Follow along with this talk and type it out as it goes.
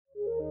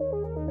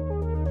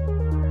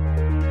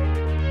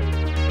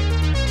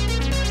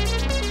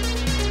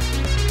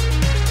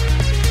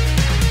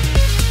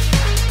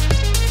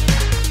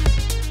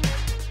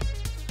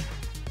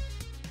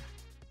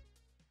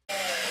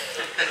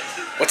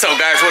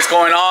what's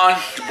going on?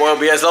 Your boy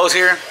O.B.S.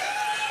 here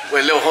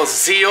with little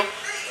Josecillo,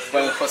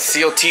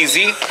 Josecillo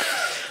TZ.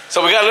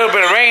 So we got a little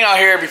bit of rain out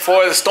here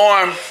before the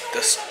storm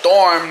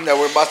that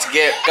we're about to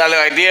get. Got a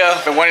little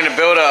idea. Been wanting to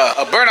build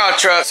a burnout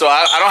truck, so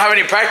I don't have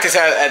any practice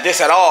at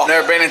this at all.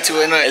 Never been into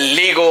any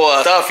illegal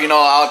stuff, you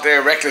know, out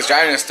there, reckless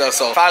driving and stuff.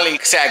 So finally,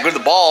 say I grew the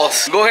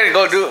balls. Go ahead and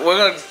go do.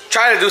 We're gonna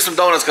try to do some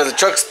donuts because the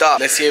truck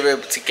stopped. Let's see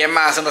if si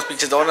quema hacer unos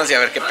pinches donuts y a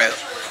ver qué pedo.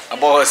 My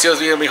boy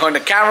Josecillo's behind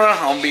the camera.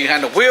 I'm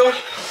behind the wheel.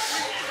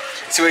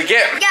 Si we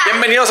get.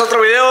 Bienvenidos a otro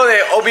video de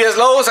O.B.S.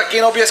 Lowe's aquí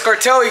en O.B.S.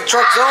 Cartel y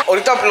Truck Zone.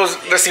 Ahorita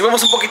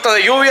recibimos un poquito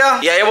de lluvia.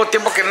 Ya llevo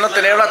tiempo queriendo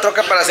tener una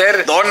troca para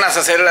hacer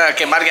donas,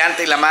 quemar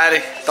llanta y la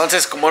madre.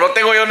 Entonces, como no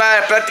tengo yo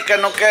nada de práctica,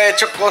 nunca he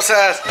hecho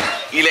cosas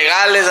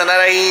ilegales, andar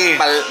ahí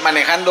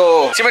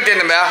manejando. ¿Sí me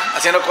entienden, verdad?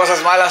 Haciendo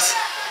cosas malas.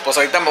 Pues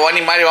ahorita me voy a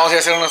animar y vamos a ir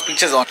a hacer unos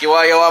pinches donas. Aquí yo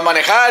voy a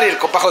manejar y el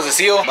compa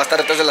Josecillo va a estar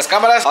detrás de las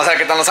cámaras. Vamos a ver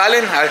qué tal nos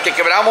salen, a ver qué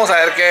quebramos, a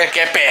ver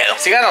qué pedo.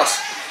 Síganos.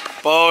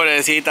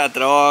 Pobrecita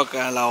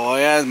troca, la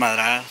voy a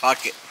desmadrar.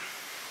 Fuck it.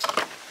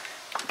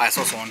 A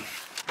esos son.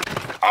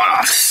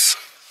 Vámonos.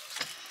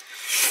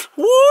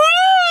 Woo!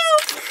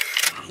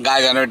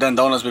 Guys, I've never done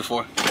donuts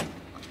before.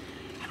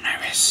 I'm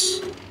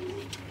nervous.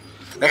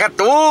 Deja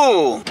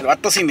tú. El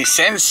vato sin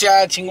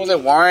licencia, chingos de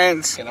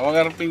warrants. Que no va a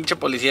agarrar pinche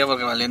policía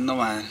porque valiendo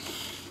madre.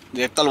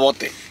 Directo al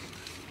bote.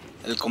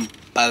 El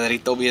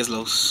compadrito O.B.S.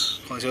 Lowe's.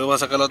 Como si yo voy a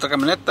sacar la otra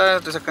camioneta,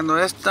 estoy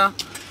sacando esta.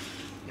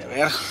 Y a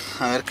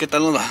ver qué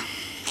tal nos va.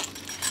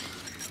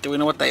 Este güey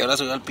no batalló, la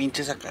subió al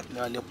pinche sacar. Le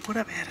valió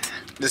pura verga.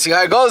 Let's see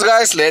how it goes,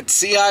 guys. Let's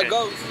see how it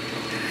goes.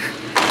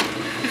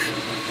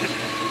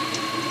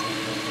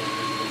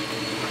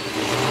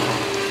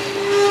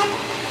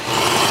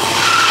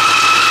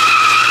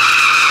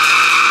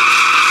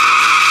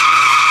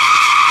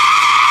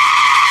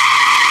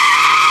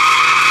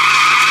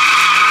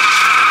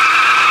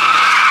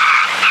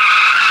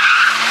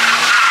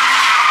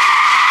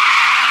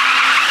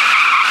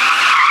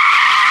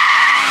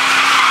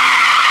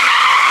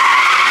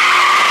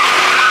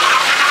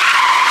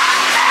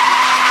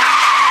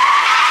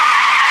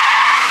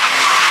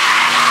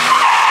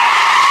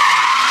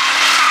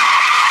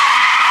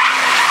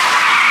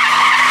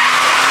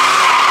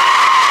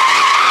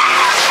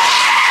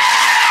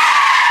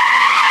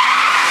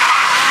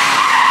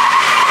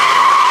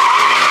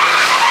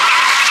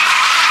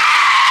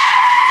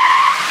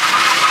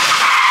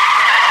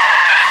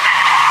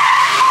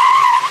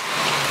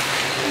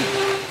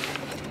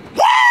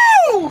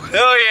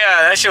 Hell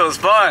yeah, that shit was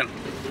fun.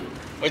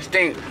 What you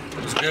think?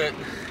 It was good.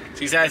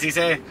 Sí se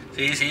hace.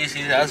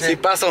 Sí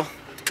paso.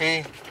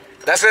 Sí.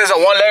 That's a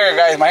one legger,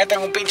 guys. Imagínate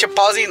un pinche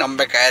posi. No,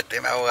 hombre, cállate,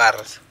 me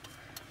agarras.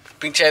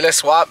 Pinche L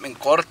swap en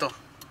corto.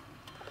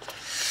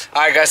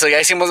 Alright, guys, so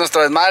ya hicimos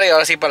nuestro desmadre y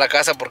ahora sí para la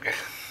casa porque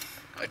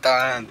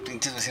ahorita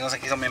pinches vecinos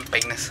aquí son bien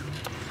peines.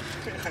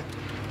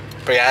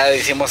 Pero ya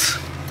hicimos.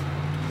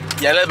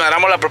 Ya le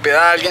desmadramos la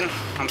propiedad a alguien.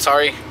 I'm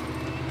sorry.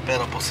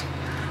 Pero pues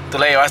tú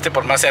la llevaste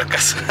por más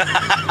cercas.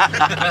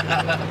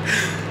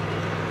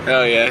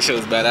 Oh yeah, that shit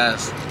was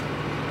badass.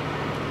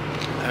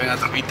 Hay una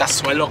troquita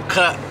suelo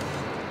cut.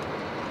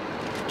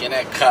 Get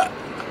that cut.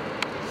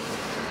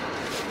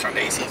 Turn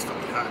the AC, it's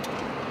fucking hot.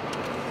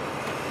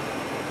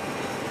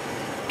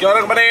 ¿Qué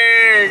onda, compadre?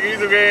 ¿Qué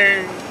hizo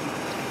qué?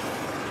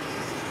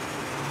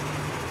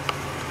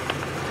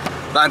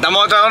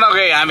 ¿Levantamos otra una o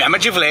qué? Ya me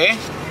chiflé.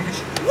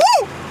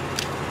 Woo!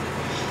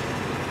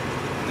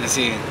 Let's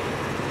see.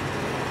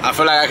 I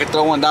feel like I could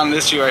throw one down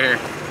this tree right here.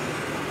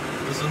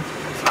 This one?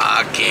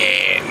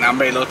 Ok. No,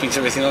 hombre, los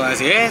pinches vecinos van a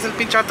decir, es el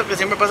pinche vato que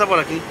siempre pasa por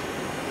aquí.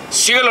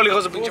 Síguelo, hijo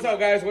de su pinche. What's up,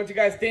 guys? What you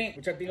guys think?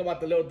 What you think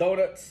about the little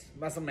donuts?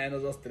 Más o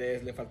menos, 2,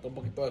 3. Le faltó un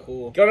poquito de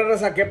jugo. ¿Qué hora,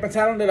 raza? ¿Qué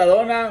pensaron de la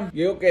dona?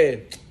 Yo digo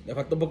que le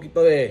faltó un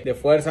poquito de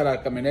fuerza a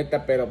la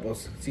camioneta, pero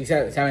pues sí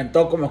se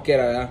aventó como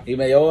quiera, ¿verdad? Y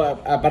me dio,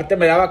 aparte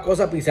me daba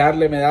cosa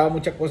pisarle, me daba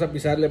mucha cosa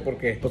pisarle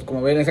porque, pues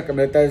como ven, esa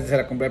camioneta se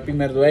la compré al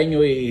primer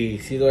dueño y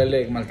sí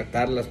duele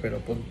maltratarlas, pero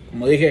pues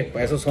como dije,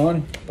 pues esos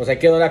son. Pues ahí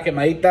quedó la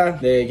quemadita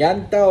de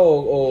llanta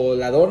o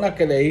la dona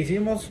que le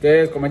hicimos.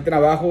 Ustedes comenten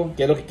abajo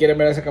qué es lo que quieren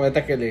ver a esa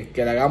camioneta que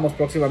le hagamos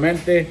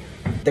próximamente.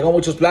 Tengo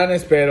muchos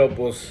planes, pero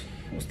pues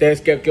 ¿ustedes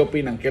qué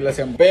opinan? ¿Qué le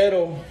hacemos?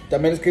 Pero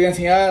también les quería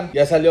enseñar,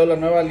 ya salió la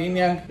nueva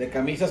línea de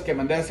camisas que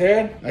mandé a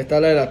hacer. Ahí está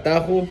la del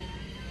atajo.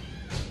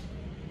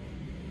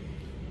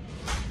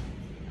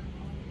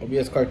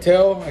 O.B.S.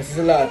 Cartel. Esta es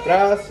la de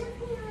atrás.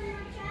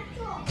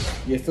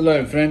 Y esta es la de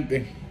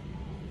enfrente.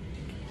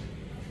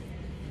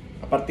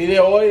 A partir de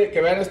hoy,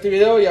 que vean este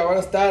video, ya van a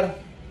estar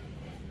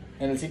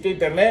en el sitio de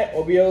internet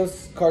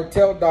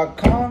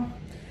obscartel.com.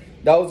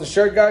 That was the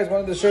shirt, guys.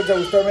 One of the shirts that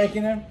we start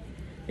making them.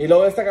 Y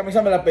luego esta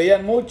camisa me la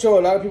pedían mucho.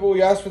 A lot of people would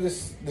ask for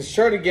this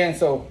shirt again,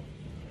 so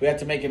we had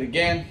to make it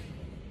again.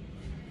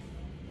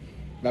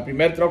 La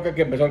primer troca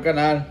que empezó el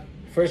canal.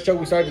 First truck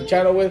we started the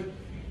channel with.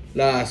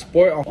 La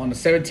Sport on the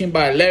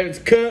 17x11's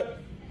cut.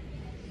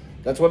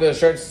 That's one of the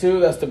shirts too.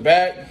 That's the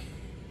back.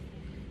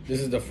 This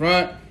is the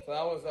front. So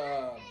that was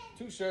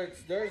 2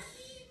 shirts.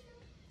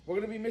 We're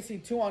going to be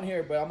missing 2 on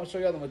here, but I'm going to show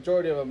you the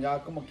majority of them.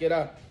 Y'all como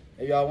quiera.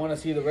 If y'all want to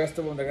see the rest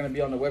of them, they're going to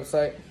be on the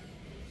website.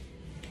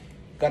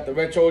 Got the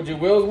retro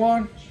OG wheels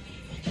one.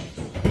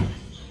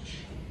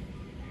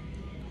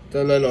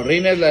 Entonces, lo de los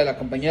rines, la de la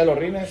compañía de los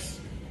rines.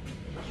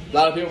 A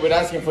lot of people have been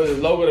asking for this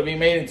logo to be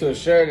made into a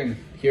shirt, and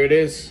here it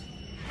is.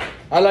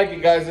 I like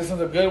it, guys. This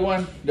one's a good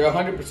one. They're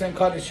 100%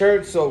 cotton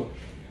shirts, so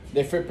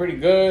they fit pretty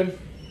good.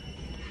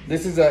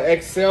 This is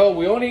a XL.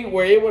 We only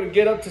were able to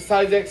get up to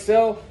size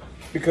XL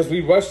because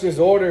we rushed this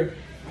order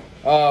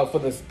for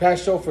this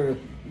past show for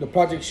the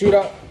Project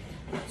Shootout.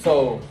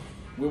 So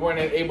we weren't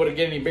able to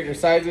get any bigger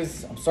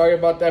sizes. I'm sorry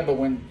about that, but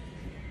when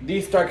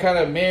these start kind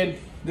of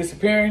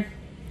disappearing,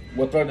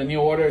 we'll throw the new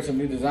orders and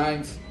new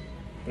designs.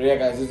 But yeah,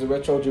 guys, this is the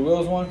Retro OG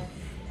Wheels one.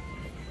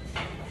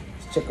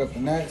 Let's check out the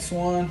next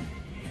one.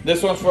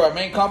 This one's for our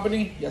main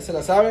company, ya se la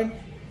saben,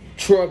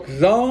 Truck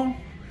Zone.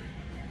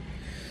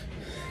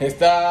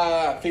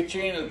 Está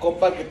featuring el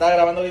compa que está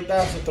grabando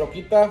ahorita su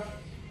troquita,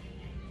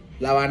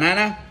 la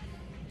banana,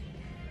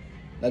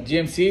 la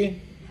GMC.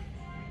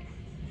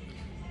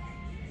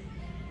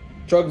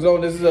 Truck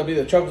Zone, this is gonna be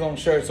the Truck Zone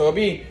shirt. So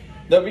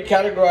they'll be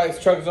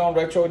categorized Truck Zone,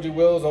 Retro OG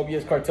Wheels,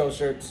 O.B.S cartel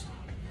shirts.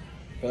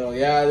 So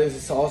yeah, this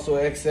is also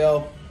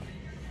XL.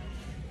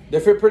 They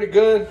fit pretty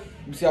good.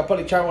 Let me see, I'll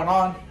probably try one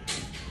on.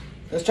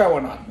 Let's try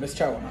one on. Let's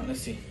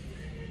see.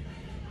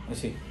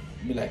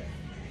 Be like,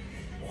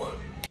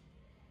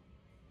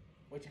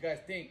 what you guys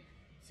think?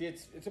 See,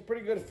 it's a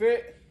pretty good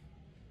fit.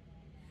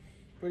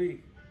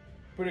 Pretty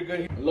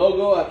good.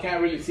 Logo, I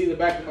can't really see the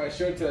back of my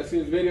shirt till I see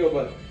this video,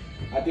 but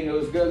I think it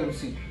looks good. Let me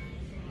see.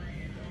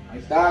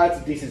 Like that,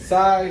 it's a decent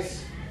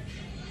size.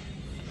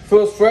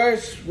 Feels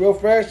fresh, real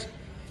fresh.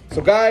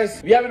 So guys,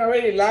 if you haven't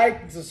already,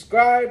 like and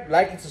subscribe.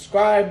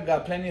 We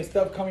got plenty of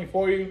stuff coming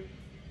for you.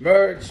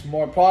 Merch,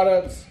 more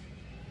products.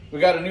 We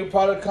got a new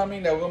product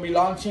coming that we're gonna be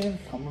launching.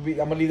 I'm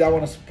gonna leave that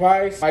one a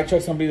surprise. My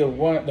truck's gonna be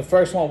the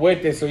first one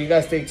with it, so you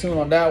guys stay tuned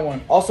on that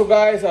one. Also,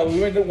 guys, we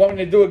wanted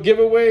to do a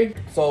giveaway,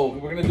 so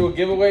we're gonna do a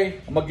giveaway.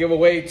 I'm gonna give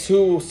away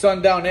 2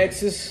 Sundown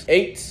X's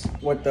 8s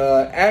with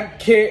the amp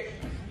kit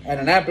and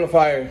an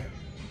amplifier.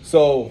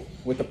 So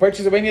with the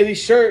purchase of any of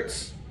these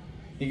shirts,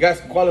 you guys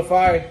can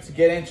qualify to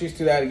get entries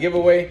to that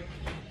giveaway.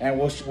 And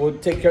we'll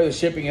take care of the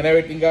shipping and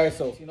everything, guys.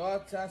 So, si no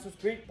se han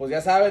suscrito, pues ya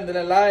saben,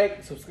 denle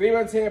like,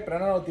 suscríbanse,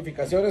 prendan las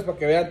notificaciones para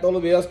que vean todos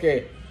los videos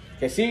que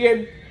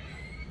siguen.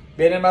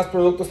 Vienen más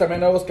productos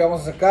también nuevos que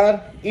vamos a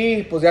sacar.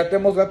 Y pues ya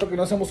tenemos rato que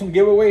no hacemos un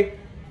giveaway.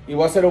 Y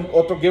voy a hacer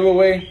otro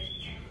giveaway.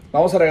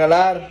 Vamos a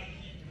regalar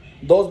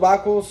 2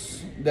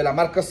 bajos de la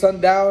marca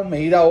Sundown,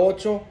 medida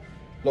 8.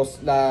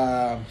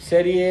 La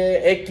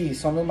serie X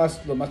son los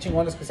más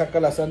chingones que saca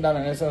la Sundown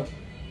en ese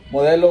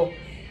modelo.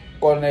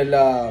 Con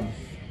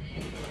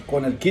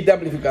el kit de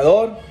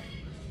amplificador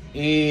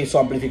y su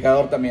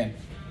amplificador también.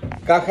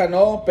 Caja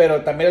no,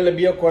 pero también el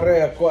envío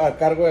corre a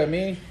cargo de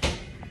mí,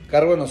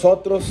 cargo de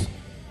nosotros.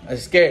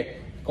 Así que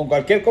con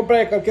cualquier compra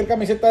de cualquier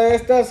camiseta de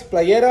estas,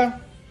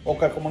 playera o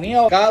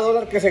calcomanía, cada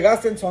dólar que se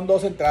gasten son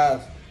 2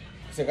 entradas.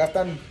 Si se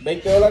gastan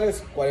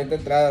 $20, 40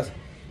 entradas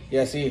y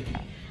así.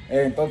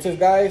 Entonces,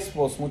 guys,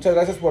 pues muchas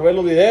gracias por ver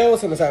los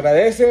videos, se les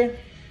agradece.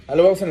 Ya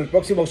lo vemos en el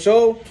próximo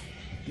show.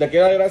 Le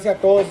quiero dar gracias a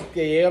todos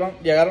que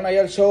llegaron ahí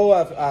al show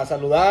a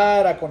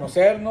saludar, a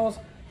conocernos,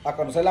 a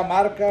conocer la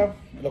marca,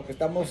 lo que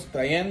estamos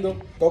trayendo.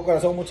 Todo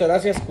corazón, muchas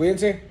gracias.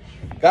 Cuídense.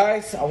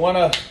 Guys, I want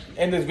to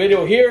end this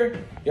video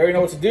here. You already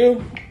know what to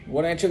do. You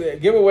want to enter the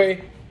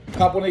giveaway.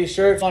 Cop one of these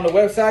shirts on the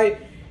website.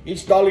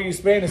 Each dollar you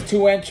spend is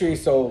 2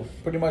 entries, so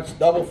pretty much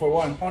double for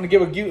one. I want to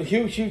give a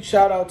huge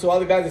shout out to all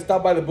the guys that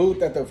stopped by the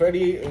booth at the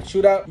Freddy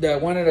Shootout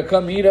that wanted to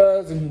come meet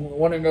us and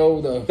want to know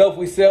the stuff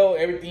we sell,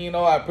 everything, you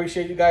know. I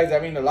appreciate you guys.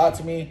 That means a lot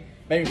to me.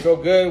 Made me feel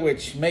good,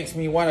 which makes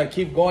me want to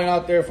keep going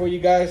out there for you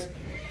guys.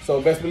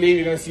 So best believe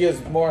you're going to see us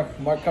more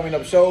coming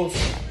up shows.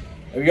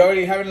 If you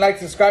already haven't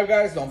liked and subscribed,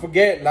 guys, don't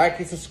forget, like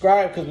and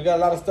subscribe because we got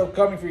a lot of stuff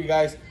coming for you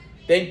guys.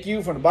 Thank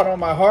you from the bottom of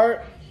my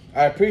heart.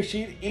 I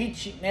appreciate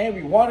each and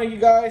every one of you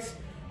guys.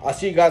 I'll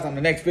see you guys on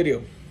the next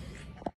video.